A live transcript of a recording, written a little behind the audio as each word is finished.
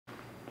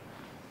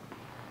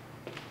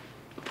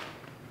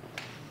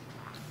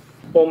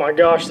Oh my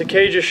gosh, the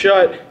cage is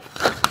shut.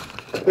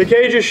 The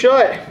cage is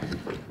shut.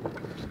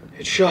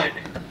 It's shut.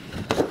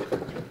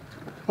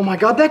 Oh my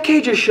God, that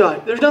cage is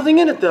shut. There's nothing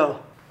in it though.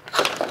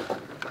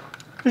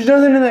 There's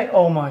nothing in that.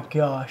 Oh my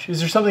gosh. Is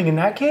there something in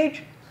that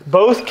cage?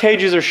 Both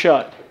cages are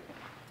shut.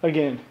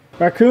 Again.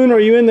 Raccoon, are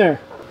you in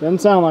there? Doesn't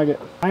sound like it.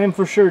 I am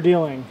for sure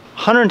dealing.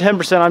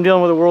 110% I'm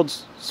dealing with the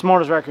world's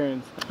smartest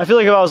raccoons. I feel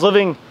like if I was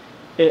living,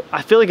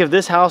 I feel like if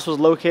this house was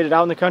located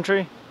out in the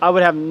country, I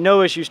would have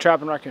no issues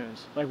trapping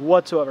raccoons, like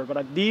whatsoever.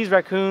 But these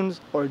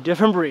raccoons are a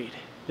different breed.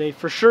 They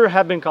for sure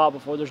have been caught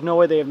before. There's no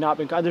way they have not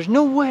been caught. There's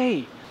no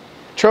way.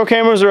 Trail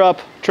cameras are up.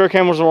 Trail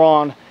cameras are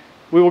on.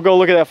 We will go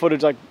look at that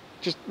footage. Like,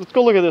 just let's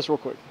go look at this real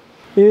quick.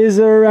 Is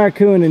there a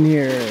raccoon in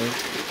here?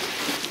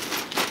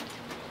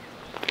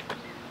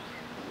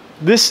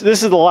 This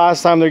is the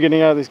last time they're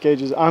getting out of these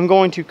cages. I'm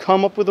going to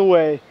come up with a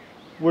way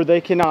where they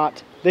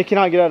cannot get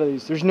out of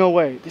these. There's no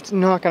way. It's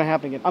not going to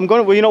happen again.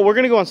 Well, you know, we're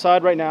going to go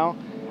inside right now.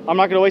 I'm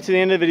not going to wait till the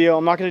end of the video.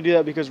 I'm not going to do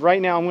that because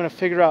right now I'm going to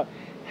figure out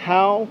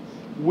how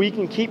we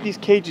can keep these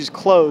cages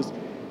closed.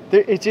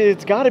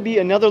 It's got to be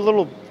another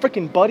little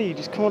freaking buddy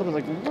just coming up and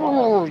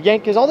like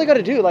yank, because all they got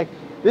to do, like,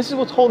 this is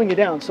what's holding you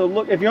down. So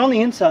look, if you're on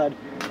the inside,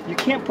 you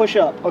can't push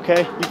up,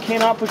 okay? You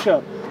cannot push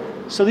up.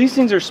 So these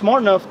things are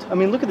smart enough I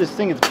mean, look at this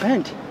thing, it's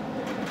bent.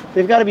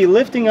 They've got to be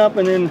lifting up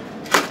and then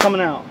coming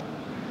out.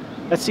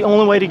 That's the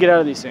only way to get out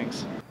of these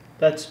things.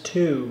 That's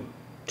two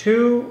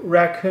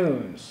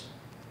raccoons.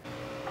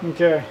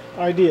 Okay,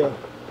 idea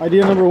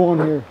number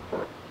one here.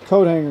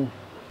 Coat hanger.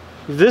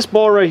 This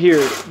bar right here,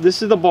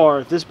 this is the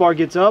bar. If this bar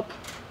gets up,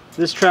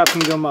 this trap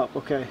can come up,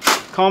 okay?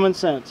 Common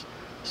sense.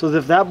 So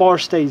if that bar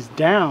stays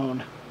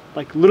down,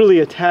 like literally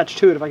attached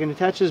to it, if I can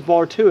attach this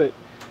bar to it,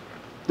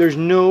 there's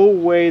no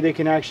way they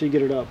can actually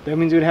get it up. That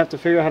means we'd have to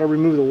figure out how to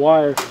remove the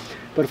wire.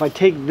 But if I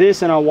take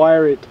this and I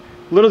wire it,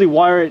 literally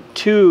wire it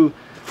to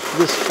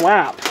this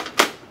flap.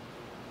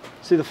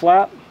 See the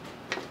flap?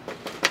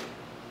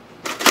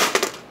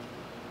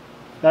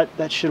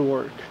 That should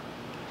work.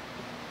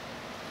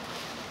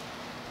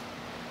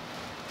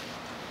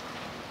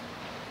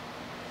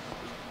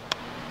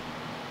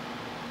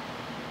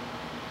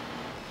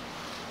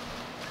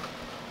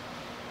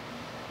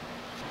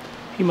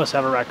 He must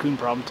have a raccoon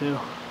problem too.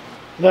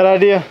 That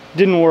idea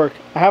didn't work.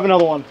 I have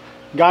another one.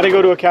 Got to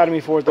go to Academy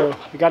for it though.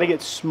 I got to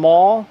get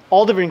small,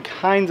 all different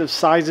kinds of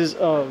sizes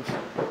of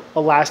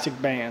elastic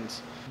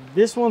bands.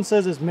 This one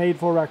says it's made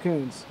for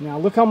raccoons. Now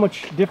look how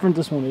much different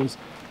this one is.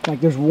 Like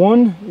there's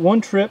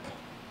one trip,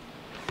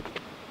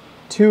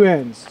 two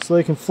ends, so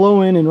they can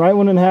flow in, and right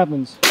when it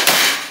happens,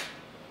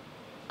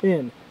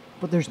 in.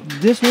 But this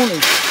one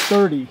is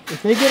sturdy.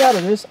 If they get out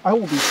of this, I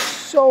will be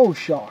so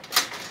shocked.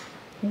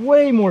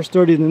 Way more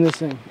sturdy than this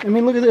thing. I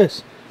mean, look at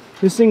this.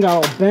 This thing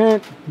got all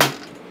bent.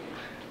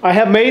 I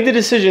have made the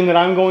decision that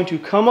I'm going to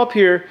come up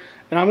here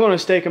and I'm going to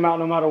stake them out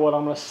no matter what.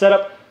 I'm going to set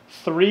up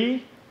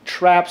 3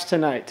 traps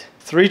tonight.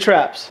 3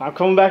 traps. I'm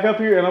coming back up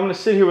here and I'm going to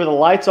sit here with the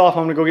lights off.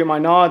 I'm going to go get my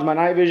nods, my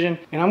night vision,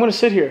 and I'm going to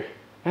sit here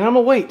and I'm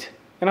going to wait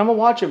and I'm going to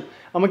watch them.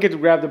 I'm going to get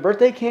to grab the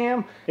birthday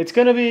cam. It's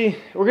going to be,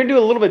 we're going to do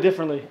it a little bit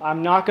differently.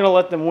 I'm not going to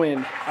let them win.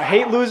 I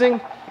hate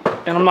losing,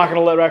 and I'm not going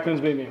to let raccoons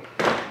beat me.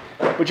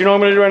 But you know what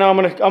I'm gonna do right now?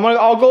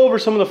 I'll go over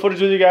some of the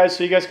footage with you guys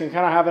so you guys can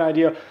kind of have an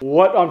idea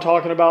what I'm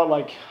talking about.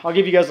 Like, I'll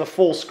give you guys a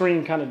full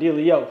screen kind of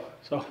dealio.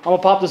 So I'm gonna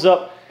pop this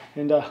up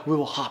and we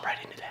will hop right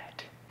into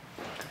that.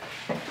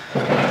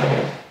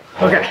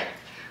 Okay,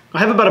 I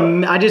have about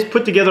I just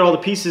put together all the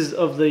pieces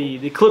of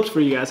the clips for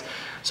you guys.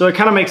 So it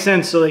kind of makes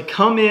sense. So they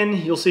come in,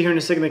 you'll see here in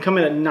a second, they come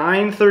in at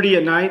 9:30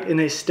 at night and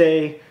they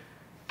stay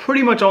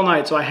pretty much all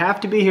night. So I have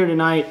to be here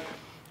tonight.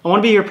 I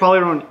wanna be here probably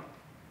around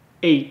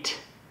 8.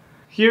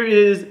 Here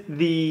is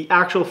the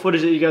actual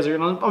footage that you guys are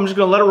gonna, I'm just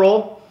gonna let it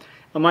roll.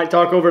 I might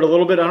talk over it a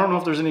little bit. I don't know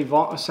if there's any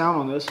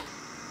sound on this.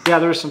 Yeah,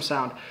 there is some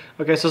sound.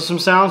 Okay, so some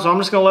sound, so I'm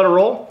just gonna let it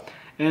roll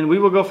and we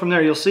will go from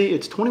there. You'll see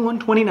it's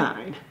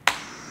 21:29.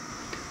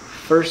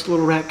 First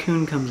little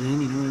raccoon comes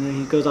in, you know, and then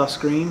he goes off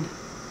screen.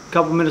 A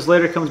couple minutes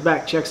later, comes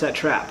back, checks that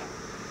trap.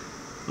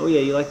 Oh yeah,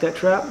 you like that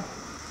trap?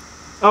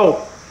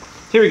 Oh,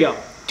 here we go.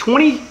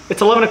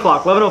 It's 11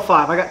 o'clock,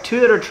 11:05. I got 2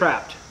 that are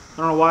trapped.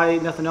 I don't know why,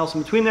 nothing else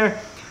in between there.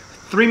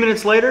 3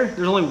 minutes later,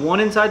 there's only 1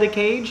 inside the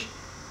cage.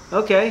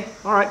 Okay,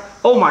 all right.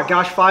 Oh my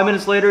gosh, 5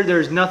 minutes later,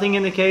 there's nothing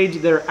in the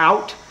cage. They're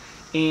out,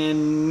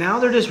 and now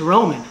they're just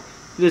roaming.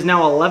 It is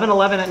now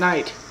 11:11 at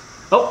night.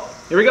 Oh,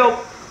 here we go.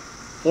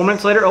 4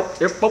 minutes later, oh,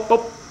 here,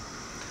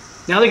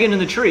 now they're getting in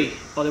the tree.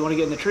 Oh, they want to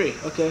get in the tree.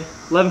 Okay,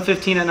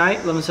 11:15 at night,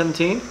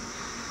 11:17.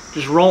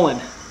 Just rolling,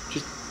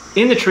 just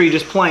in the tree,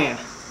 just playing.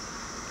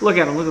 Look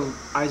at them, look at them.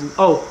 Eyes.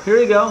 Oh, here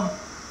they go.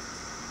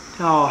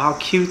 Oh, how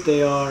cute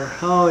they are.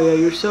 Oh yeah,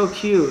 you're so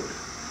cute.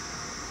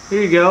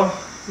 Here you go.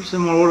 Here's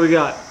some more. What do we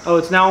got? Oh,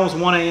 it's now almost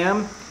 1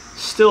 a.m.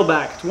 Still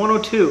back. It's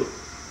 1:02.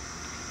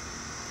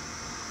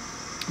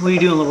 What are you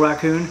doing, little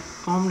raccoon?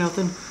 Oh,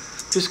 nothing.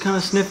 Just kind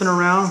of sniffing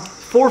around.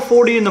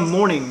 4:40 in the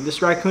morning.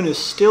 This raccoon is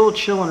still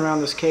chilling around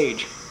this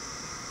cage.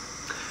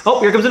 Oh,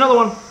 here comes another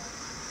one.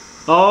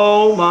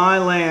 Oh my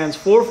lands.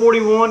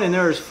 4:41 and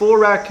there's 4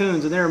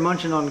 raccoons and they're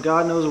munching on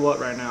God knows what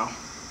right now.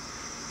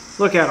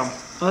 Look at them.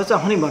 Oh, that's a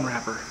honey bun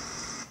wrapper.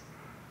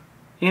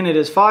 And it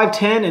is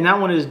 5:10, and that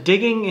one is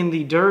digging in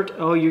the dirt.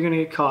 Oh, you're gonna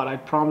get caught. I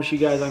promise you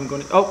guys I'm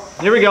going to. Oh,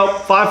 here we go.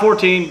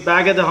 5:14,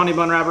 back at the honey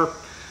bun wrapper.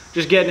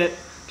 Just getting it,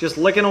 just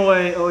licking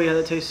away. Oh yeah,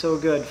 that tastes so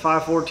good.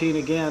 5:14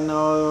 again.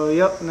 Oh,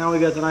 yep, now we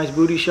got the nice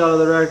booty shot of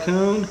the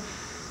raccoon.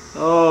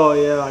 Oh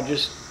yeah,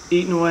 just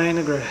eating away in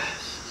the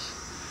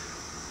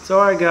grass. It's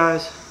all right,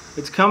 guys.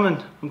 It's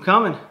coming. I'm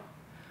coming.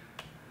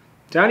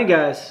 Down you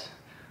guys.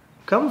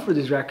 I'm coming for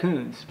these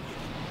raccoons.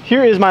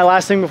 Here is my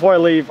last thing before I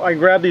leave. I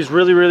grabbed these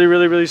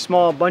really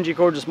small bungee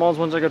cords, the smallest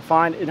ones I could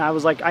find, and I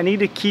was like, I need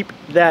to keep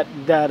that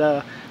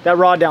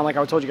rod down, like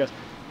I told you guys.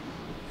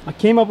 I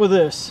came up with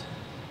this.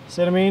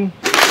 See what I mean?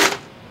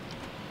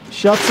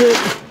 Shuts it,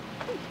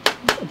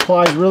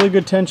 applies really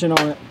good tension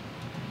on it.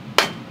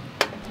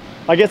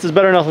 I guess it's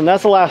better than nothing.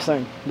 That's the last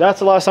thing. That's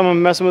the last time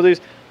I'm messing with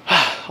these.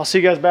 I'll see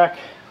you guys back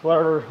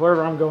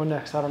wherever I'm going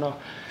next. I don't know.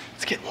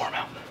 It's getting warm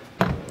out.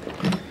 All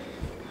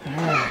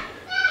right.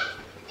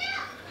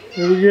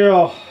 Here we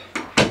go.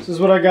 This is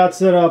what I got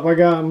set up. I'm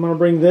gonna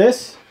bring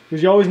this,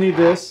 because you always need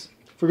this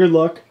for good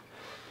luck.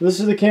 This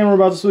is the camera we're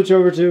about to switch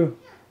over to.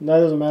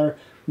 That doesn't matter.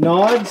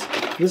 Nods.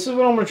 This is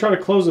what I'm gonna try to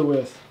close it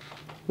with.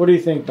 What do you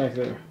think back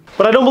there?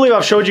 But I don't believe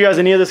I've showed you guys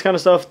any of this kind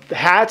of stuff. The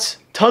hats,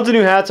 tons of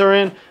new hats are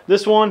in.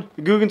 This one,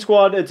 the Googan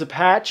Squad, it's a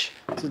patch.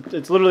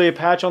 It's literally a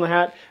patch on the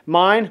hat.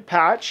 Mine,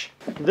 patch.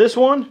 This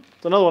one,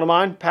 it's another one of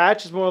mine.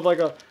 Patch is more of like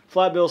a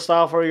flat bill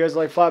style for you guys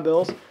like flat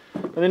bills.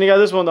 And then you got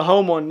this one, the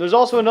home one. There's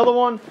also another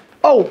one.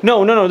 Oh,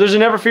 no. There's a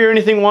Never Fear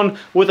Anything one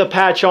with a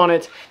patch on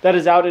it that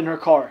is out in her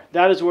car.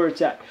 That is where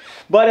it's at.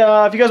 But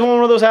if you guys want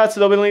one of those hats,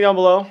 there'll be a link down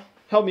below.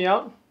 Help me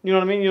out. You know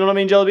what I mean? You know what I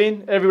mean, Jelly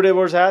Bean? Everybody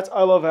wears hats.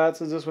 I love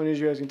hats, as this one, as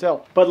you guys can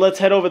tell. But let's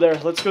head over there.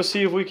 Let's go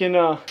see if we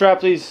can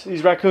trap these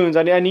raccoons.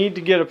 I need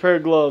to get a pair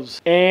of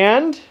gloves.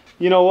 And,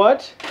 you know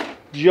what?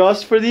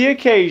 Just for the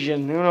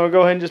occasion, I'm going to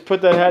go ahead and just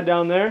put that hat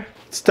down there.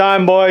 It's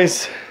time,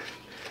 boys.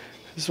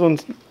 This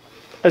one's...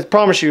 I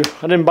promise you,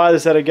 I didn't buy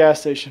this at a gas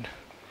station.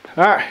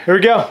 All right, here we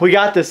go. We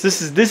got this.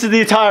 This is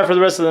the attire for the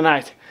rest of the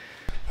night.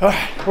 All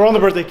right, we're on the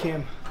birthday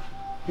cam.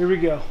 Here we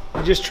go.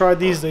 I just tried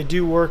these. They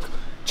do work.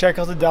 Check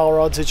out the dowel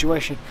rod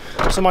situation.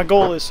 So my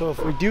goal is, so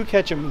if we do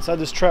catch them inside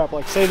this trap,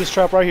 like say this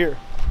trap right here,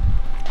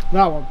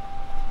 that one,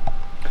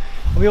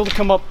 I'll be able to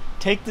come up,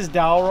 take this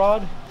dowel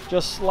rod,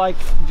 just like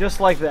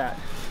that.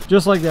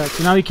 Just like that.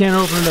 So now he can't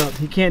open it up.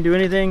 He can't do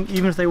anything,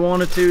 even if they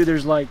wanted to.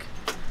 There's like,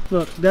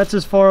 look, that's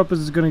as far up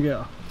as it's gonna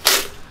go.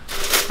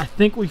 I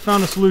think we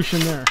found a solution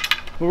there.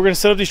 But we're gonna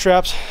set up these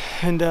traps,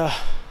 and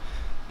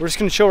we're just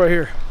gonna chill right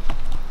here.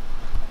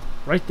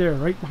 Right there,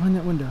 right behind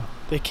that window.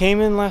 They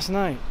came in last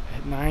night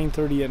at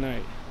 9:30 at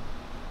night.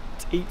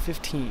 It's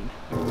 8:15.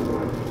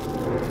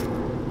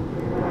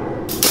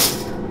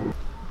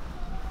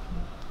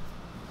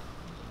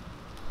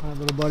 All right,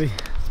 little buddy.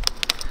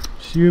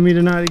 Just you and me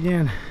tonight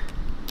again.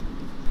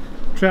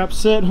 Trap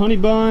set, honey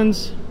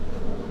buns,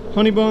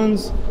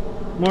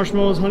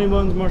 marshmallows, honey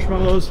buns,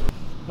 marshmallows.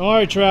 All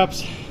right,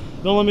 traps.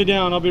 Don't let me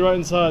down. I'll be right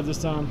inside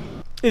this time.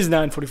 It's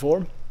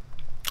 9:44.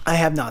 I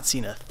have not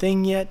seen a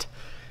thing yet.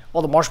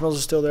 All the marshmallows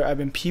are still there. I've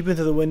been peeping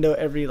through the window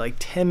every like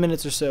 10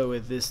 minutes or so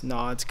with this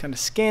nods, kind of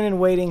scanning,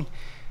 waiting,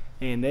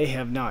 and they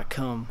have not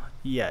come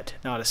yet.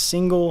 Not a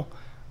single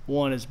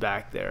one is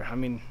back there. I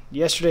mean,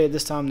 yesterday at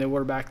this time they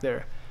were back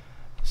there.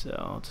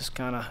 So just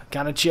kind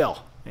of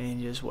chill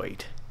and just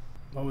wait.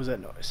 What was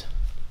that noise?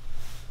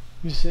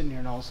 I'm just sitting here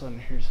and all of a sudden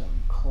I hear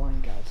something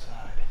clank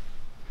outside.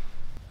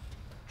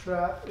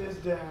 Trap is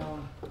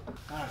down.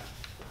 Alright,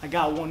 I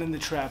got one in the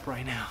trap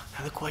right now.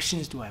 Now the question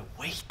is, do I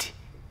wait?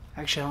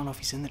 Actually, I don't know if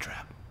he's in the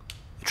trap.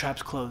 The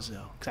trap's closed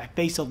though, because I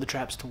face all the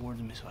traps towards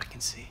me so I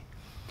can see.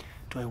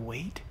 Do I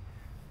wait?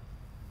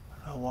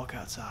 Or do I walk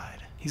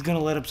outside? He's gonna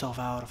let himself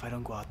out if I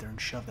don't go out there and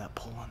shove that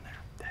pole in there.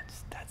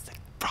 That's the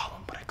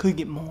problem, but I could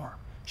get more.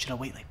 Should I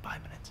wait like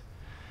 5 minutes?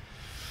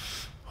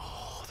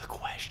 Oh, the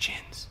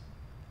questions.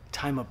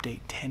 Time update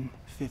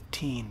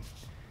 10:15.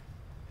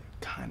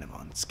 Kind of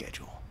on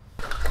schedule.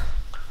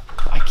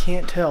 I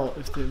can't tell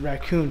if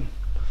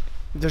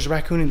there's a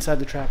raccoon inside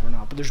the trap or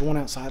not, but there's one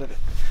outside of it.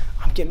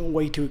 I'm getting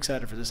way too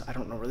excited for this. I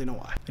don't really know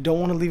why. I don't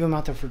want to leave him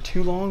out there for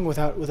too long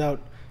without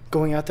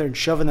going out there and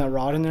shoving that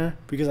rod in there,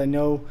 because I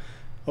know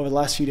over the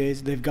last few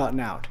days they've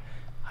gotten out.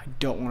 I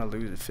don't want to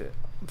lose a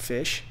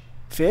fish.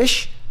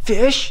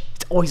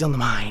 It's always on the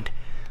mind.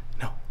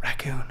 No,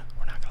 raccoon.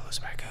 We're not gonna lose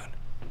a raccoon.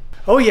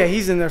 Oh yeah,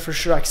 he's in there for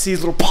sure. I can see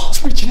his little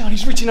paws reaching out.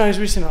 He's reaching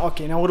out.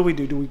 Okay, now what do we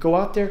do? Do we go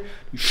out there? Do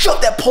we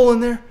shove that pole in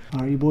there? All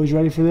right, you boys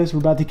ready for this?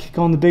 We're about to kick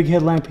on the big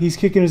headlamp. He's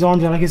kicking his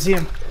arms out. I can see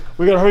him.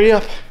 We gotta hurry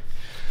up.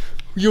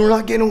 You're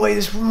not getting away.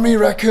 This is from me,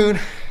 raccoon.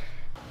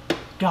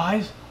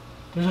 Guys,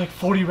 there's like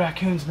 40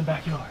 raccoons in the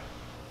backyard.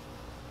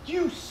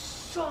 You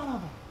son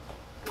of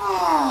a...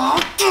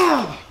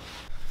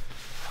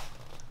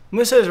 I'm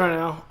gonna say this right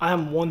now. I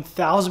am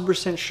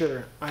 1000%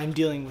 sure I am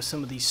dealing with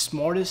some of the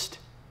smartest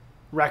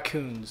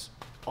raccoons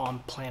on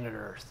planet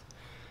Earth.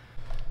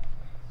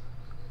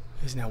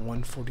 It's now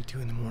 1:42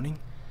 in the morning,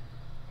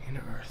 and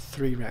there are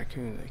 3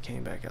 raccoons that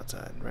came back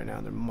outside. Right now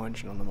they're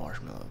munching on the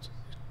marshmallows.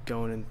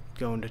 going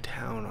to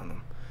town on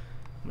them.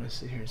 I'm gonna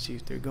sit here and see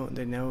if they're going.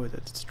 They know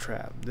that it's a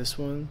trap. This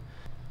one,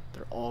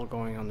 they're all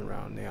going on the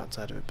round the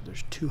outside of it, but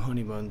there's 2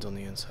 honey buns on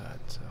the inside.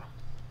 So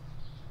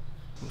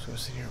I'm just gonna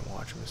sit here and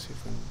watch them and see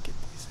if we can get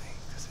these things.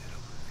 Cause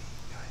it'll be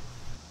nice.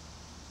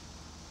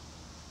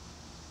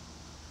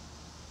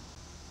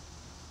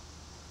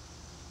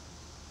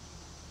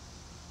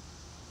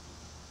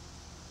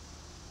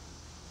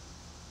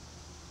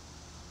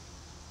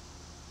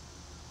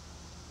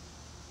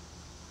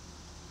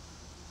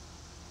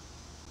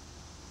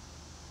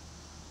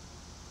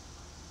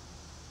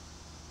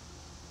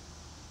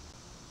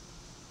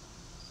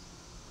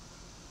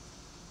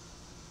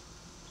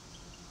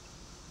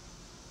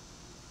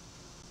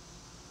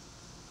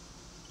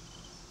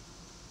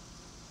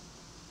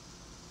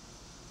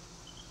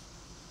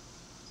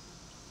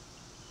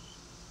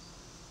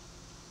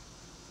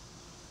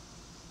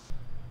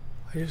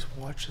 I just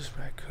watched this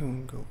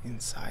raccoon go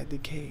inside the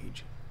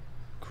cage,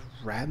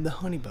 grab the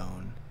honey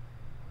bone,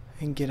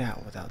 and get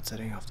out without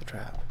setting off the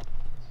trap.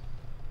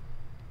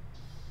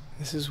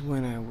 This is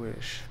when I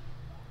wish.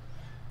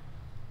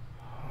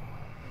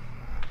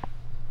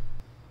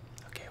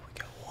 Okay, we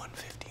got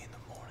 1:50 in the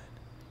morning.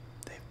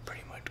 They've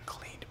pretty much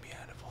cleaned me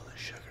out of all the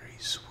sugary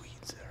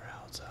sweets that are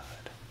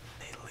outside.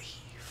 They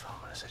leave. I'm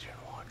gonna sit here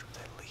and watch them.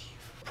 They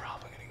leave.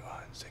 Probably gonna go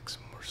out and stick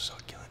some more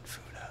succulent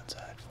food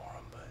outside for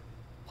them, but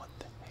what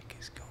the heck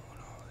is going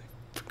on?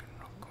 They freaking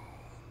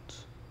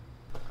raccoons.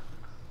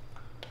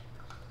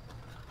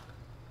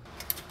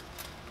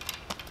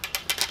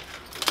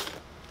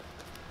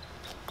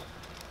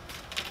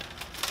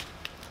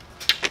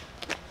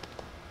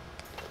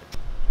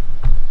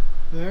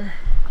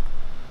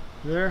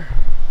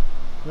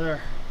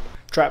 There.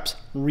 Traps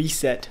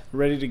reset,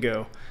 ready to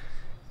go.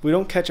 If we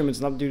don't catch them, it's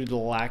not due to the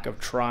lack of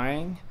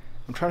trying.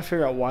 I'm trying to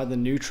figure out why the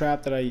new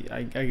trap that I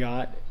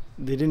got,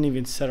 they didn't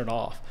even set it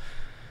off.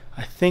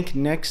 I think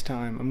next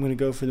time I'm going to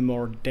go for the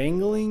more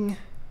dangling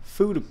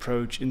food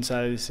approach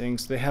inside of these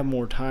things. They have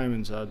more time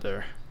inside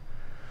there.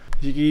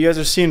 You guys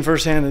are seeing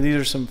firsthand that these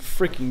are some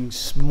freaking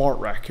smart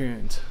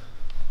raccoons.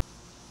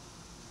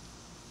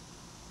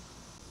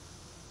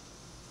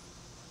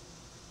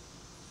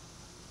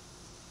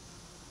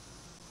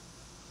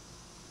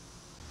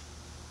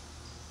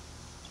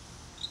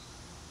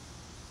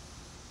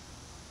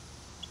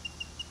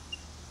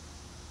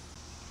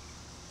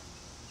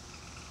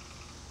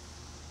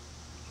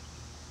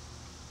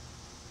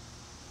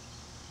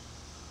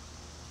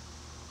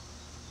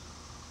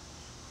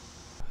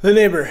 The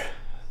neighbor,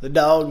 the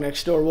dog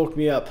next door, woke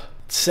me up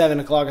at 7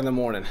 o'clock in the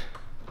morning.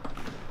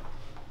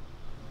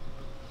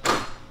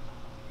 I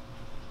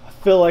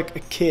feel like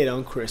a kid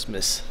on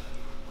Christmas.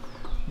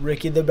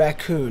 Ricky the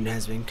raccoon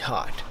has been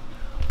caught.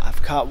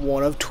 I've caught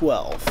one of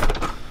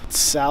 12. It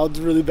sounds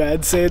really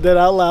bad saying that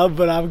out loud,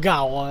 but I've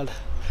got one.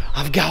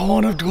 I've got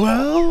one of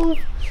 12.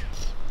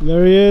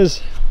 There he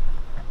is.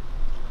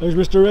 There's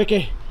Mr.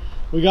 Ricky.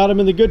 We got him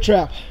in the good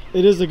trap.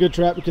 It is the good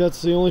trap because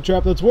that's the only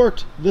trap that's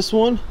worked. This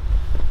one,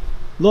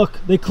 look,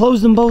 they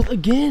closed them both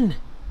again.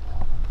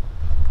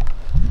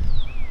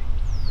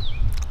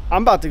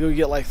 I'm about to go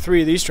get like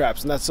 3 of these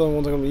traps, and that's the only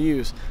ones I'm going to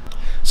use.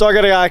 So I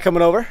got a guy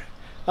coming over.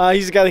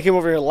 He's the guy that came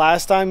over here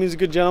last time. He's a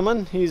good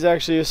gentleman. He's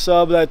actually a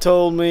sub that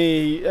told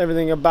me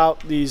everything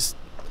about these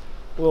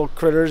little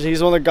critters. He's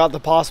the one that got the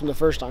possum the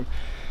first time.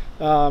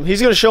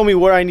 He's going to show me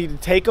where I need to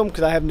take them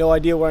because I have no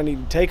idea where I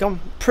need to take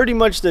them. Pretty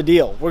much the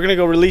deal. We're going to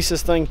go release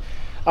this thing.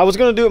 I was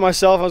going to do it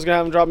myself. I was going to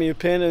have him drop me a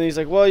pin, and he's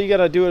like, well, you got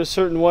to do it a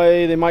certain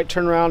way. They might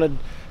turn around and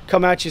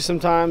come at you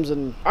sometimes.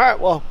 And all right,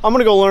 well, I'm going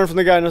to go learn from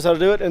the guy who knows how to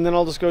do it, and then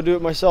I'll just go do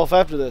it myself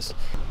after this.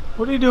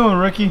 What are you doing,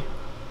 Ricky?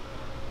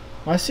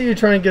 I see you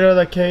trying to get out of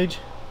that cage.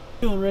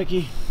 What are you doing,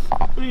 Ricky?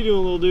 What are you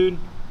doing, little dude?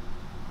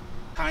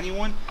 Tiny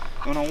one.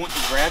 When I went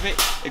to grab it,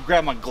 it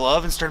grabbed my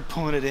glove and started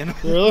pulling it in.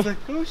 Really? I was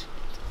like, gosh.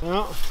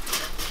 Well,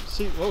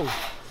 see, whoa.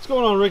 What's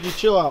going on, Ricky?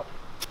 Chill out.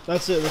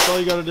 That's it. That's all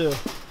you got to do.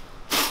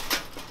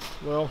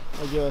 Well,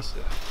 I guess.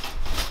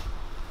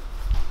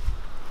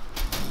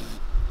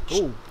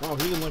 Oh, wow,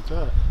 he didn't like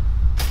that.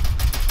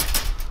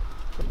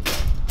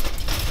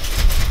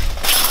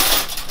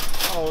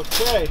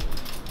 Okay.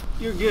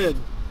 You're good.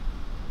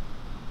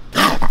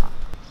 What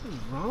is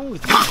wrong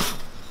with you?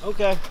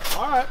 Okay,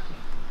 alright.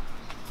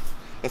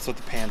 That's what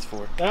the pan's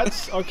for.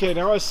 That's, okay,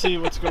 now I see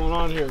what's going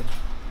on here.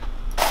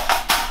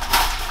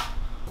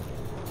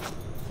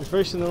 You're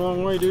facing the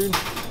wrong way, dude.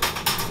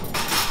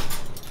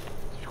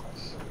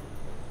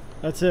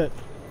 That's it.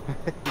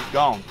 He's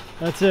gone.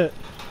 That's it.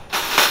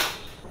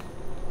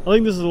 I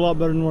think this is a lot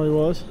better than where he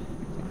was.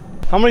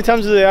 How many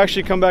times do they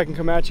actually come back and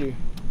come at you?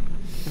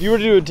 If you were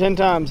to do it 10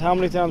 times, how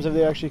many times have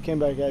they actually came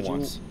back at you?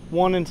 Once.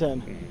 1 in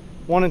 10.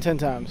 1 in 10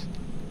 times.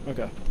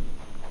 Okay.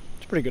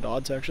 It's pretty good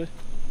odds, actually.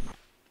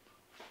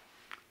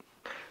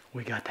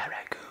 We got that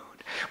raccoon.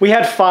 We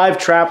had 5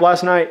 trapped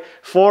last night.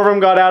 4 of them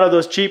got out of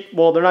those cheap,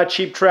 well, they're not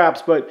cheap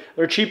traps, but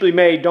they're cheaply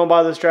made. Don't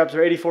buy those traps.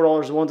 They're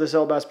 $84. The ones they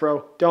sell at Bass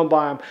Pro. Don't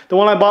buy them. The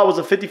one I bought was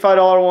a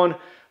 $55 one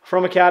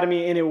from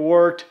Academy, and it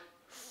worked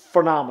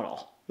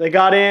phenomenal. They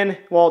got in.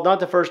 Well, not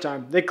the first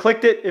time. They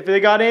clicked it. If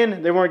they got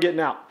in, they weren't getting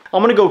out.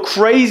 I'm going to go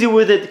crazy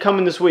with it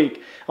coming this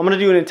week. I'm going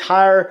to do an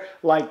entire,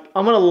 like,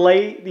 I'm going to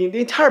lay, the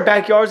entire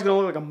backyard is going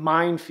to look like a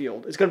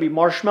minefield. It's going to be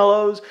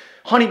marshmallows,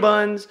 honey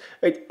buns.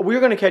 We're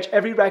going to catch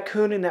every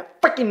raccoon in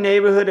that freaking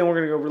neighborhood, and we're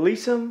going to go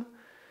release them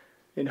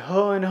and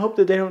hope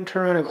that they don't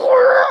turn around and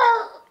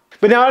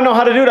But now I don't know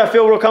how to do it. I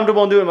feel real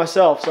comfortable in doing it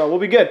myself, so we'll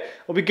be good.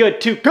 We'll be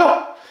good to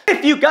go.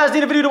 If you guys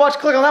need a video to watch,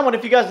 click on that one.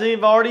 If you guys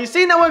have already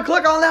seen that one,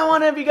 click on that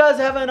one. If you guys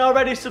haven't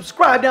already,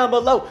 subscribe down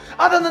below.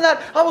 Other than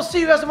that, I will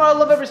see you guys tomorrow. I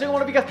love every single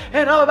one of you guys,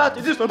 and I'm about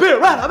to disappear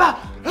right about